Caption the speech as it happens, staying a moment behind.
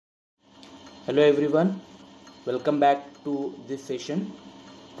Hello everyone, welcome back to this session.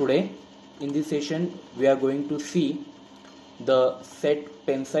 Today in this session we are going to see the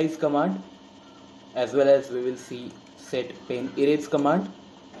SETPENSIZE command, as well as we will see SETPENERASE command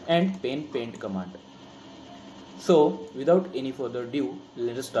and penpaint command. So without any further ado,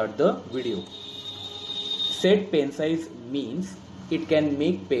 let us start the video. SETPENSIZE means it can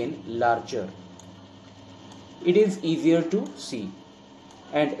make pen larger. It is easier to see,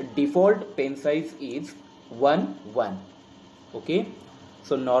 and default pen size is 1 okay.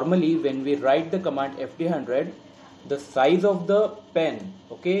 So normally when we write the command FD100, the size of the pen,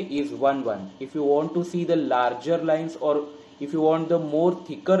 okay, is 1. If you want to see the larger lines, or if you want the more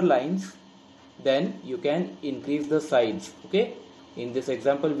thicker lines, then you can increase the size, okay. In this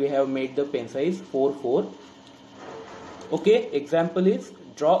example we have made the pen size 4. Okay, example is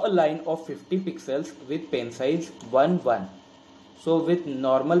draw a line of 50 pixels with pen size 1. So with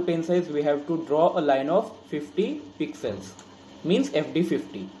normal pen size we have to draw a line of 50 pixels, means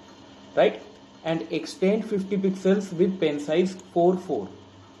FD50, right? And extend 50 pixels with pen size 4.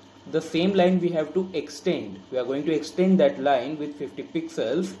 The same line we have to extend. We are going to extend that line with 50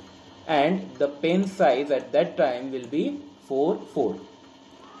 pixels, and the pen size at that time will be 4.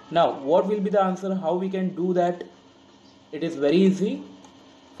 Now what will be the answer? How we can do that? It is very easy.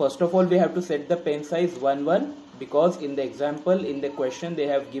 First of all, we have to set the pen size 1, because in the example, in the question they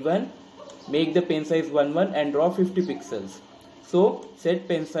have given make the pen size 1 and draw 50 pixels. So set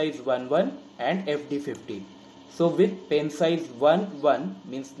pen size 1 and FD50. So with pen size 1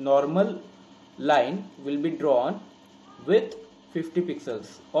 means normal line will be drawn with 50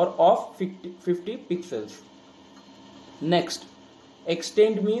 pixels or of 50 pixels. Next,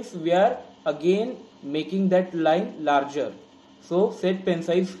 extend means we are again making that line larger. So set pen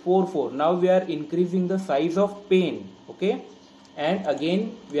size 4. Now we are increasing the size of pen, okay, and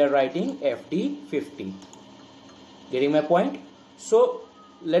again we are writing FD50. Getting my point? So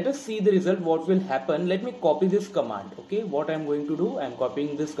let us see the result, what will happen. Let me copy this command, okay. What I am going to do, I am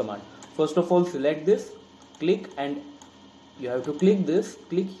copying this command. First of all, select this, click, and you have to click this,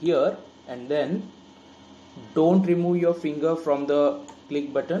 click here, and then don't remove your finger from the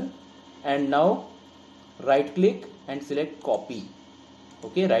click button, and now right click and select copy,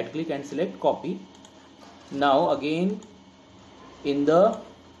 okay. Right click and select copy. Now again in the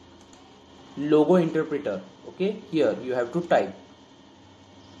logo interpreter, okay, here you have to type,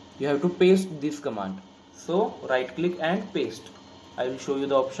 you have to paste this command. So right click and paste. I will show you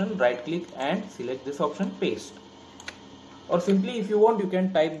the option. Right click and select this option, paste. Or simply if you want, you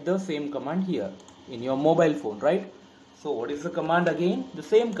can type the same command here in your mobile phone, right? So what is the command again? The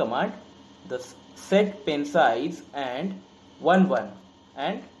same command, the set pen size and 1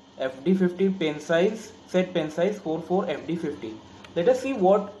 and FD50 pen size, set pen size 4 FD50. Let us see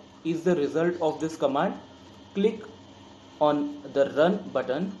what is the result of this command. Click on the run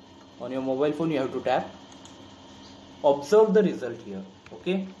button on your mobile phone, you have to tap. Observe the result here,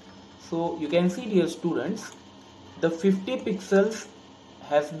 okay. So you can see, dear students, the 50 pixels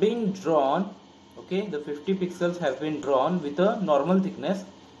has been drawn, okay. The 50 pixels has been drawn with a normal thickness,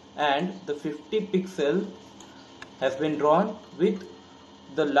 and the 50 pixel has been drawn with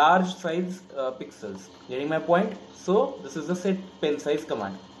the large size pixels. Getting my point? So this is the set pen size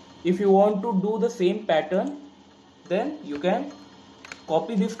command. If you want to do the same pattern, then you can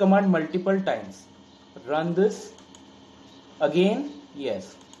copy this command multiple times. Run this again,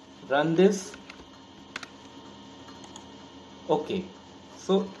 yes, run this, okay.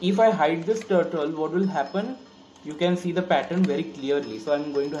 So if I hide this turtle, what will happen? You can see the pattern very clearly. So I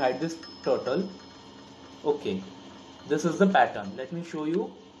am going to hide this turtle. Okay, this is the pattern. Let me show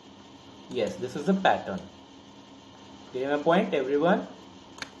you. Yes, this is the pattern. Getting my point, everyone?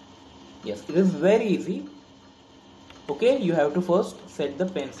 Yes, it is very easy. Okay, you have to first set the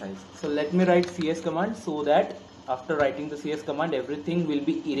pen size. So let me write CS command, so that after writing the CS command, everything will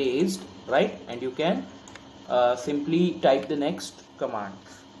be erased, right? And you can simply type the next command.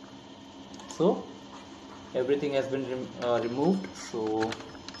 So everything has been removed. So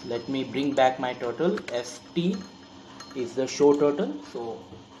let me bring back my turtle. ST is the show turtle. So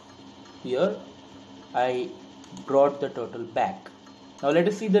here I brought the turtle back. Now let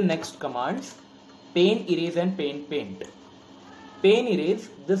us see the next commands. Pen erase and penpaint. Pen erase,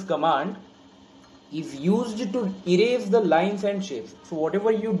 this command is used to erase the lines and shapes. So whatever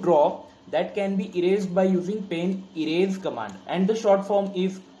you draw, that can be erased by using pen erase command, and the short form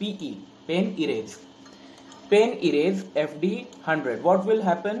is PE, pen erase. Pen erase FD100. What will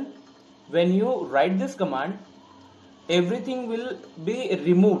happen when you write this command? Everything will be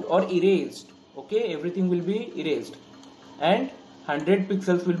removed or erased, okay. Everything will be erased, and 100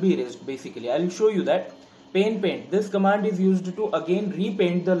 pixels will be erased. Basically, I will show you that. Penpaint, this command is used to again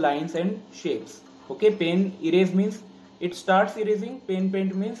repaint the lines and shapes. Okay, pen erase means it starts erasing,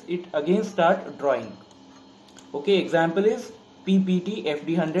 penpaint means it again start drawing. Okay, example is PPT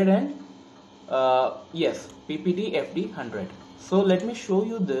FD100 and yes, PPT FD100. So let me show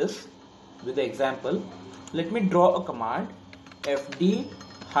you this with the example. Let me draw a command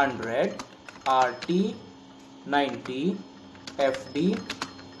FD100 RT90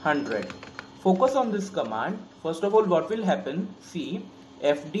 FD100. Focus on this command. First of all, what will happen? See,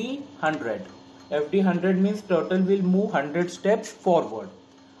 FD100 means turtle will move 100 steps forward.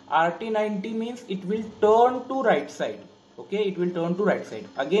 RT90 means it will turn to right side. Okay, it will turn to right side.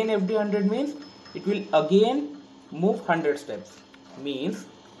 Again FD100 means it will again move 100 steps. Means,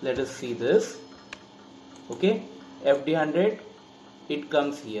 let us see this. Okay, FD100, it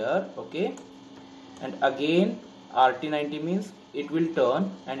comes here. Okay, and again RT90 means it will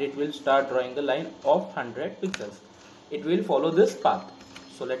turn and it will start drawing the line of 100 pixels. It will follow this path.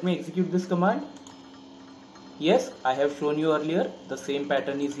 So let me execute this command. Yes, I have shown you earlier, the same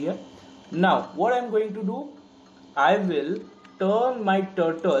pattern is here. Now what I am going to do, I will turn my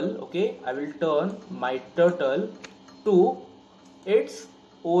turtle. Okay, I will turn my turtle to its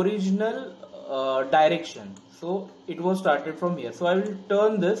original direction. So it was started from here, so I will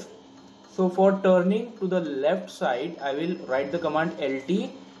turn this. So for turning to the left side, I will write the command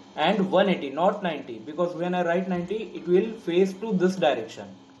LT and 180, not 90, because when I write 90, it will face to this direction.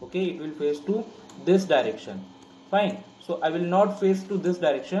 Okay, it will face to this direction. Fine. So I will not face to this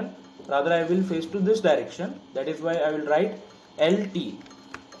direction, rather I will face to this direction. That is why I will write LT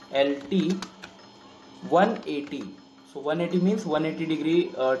 180. So 180 means 180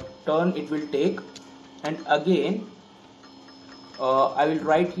 degree turn it will take, and again I will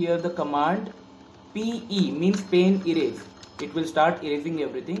write here the command PE means pen erase. It will start erasing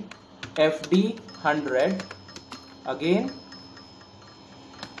everything. FD100 again.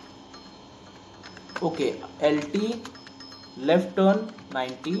 Okay, LT left turn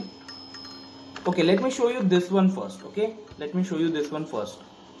 90. Okay, let me show you this one first. Okay, let me show you this one first.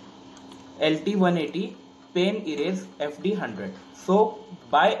 LT 180 pen erase FD100. So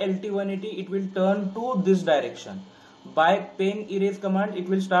by LT 180 it will turn to this direction. By pen erase command it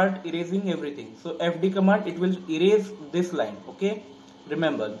will start erasing everything. So FD command, it will erase this line. Okay,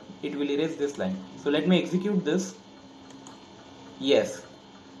 remember, it will erase this line. So let me execute this. Yes,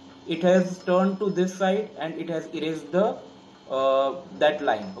 it has turned to this side and it has erased the that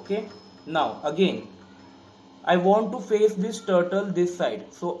line. Okay, now again I want to face this turtle this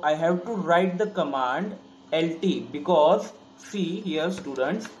side, so I have to write the command LT, because see here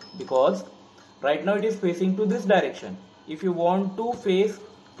students, because right now it is facing to this direction. If you want to face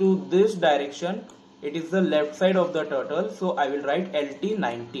to this direction, it is the left side of the turtle, so I will write LT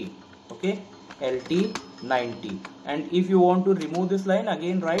 90. Okay, LT 90. And if you want to remove this line,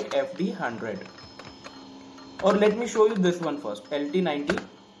 again write FD 100. Or let me show you this one first. LT 90,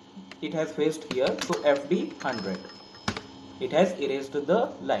 it has faced here, so FD 100, it has erased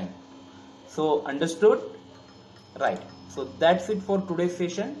the line. So understood? Right. So that's it for today's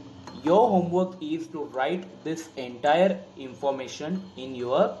session. Your homework is to write this entire information in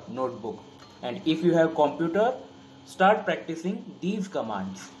your notebook, and if you have computer, start practicing these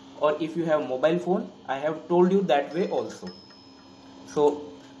commands, or if you have mobile phone, I have told you that way also. So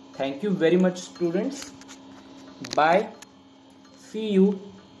thank you very much students. Bye, see you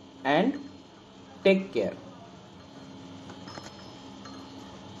and take care.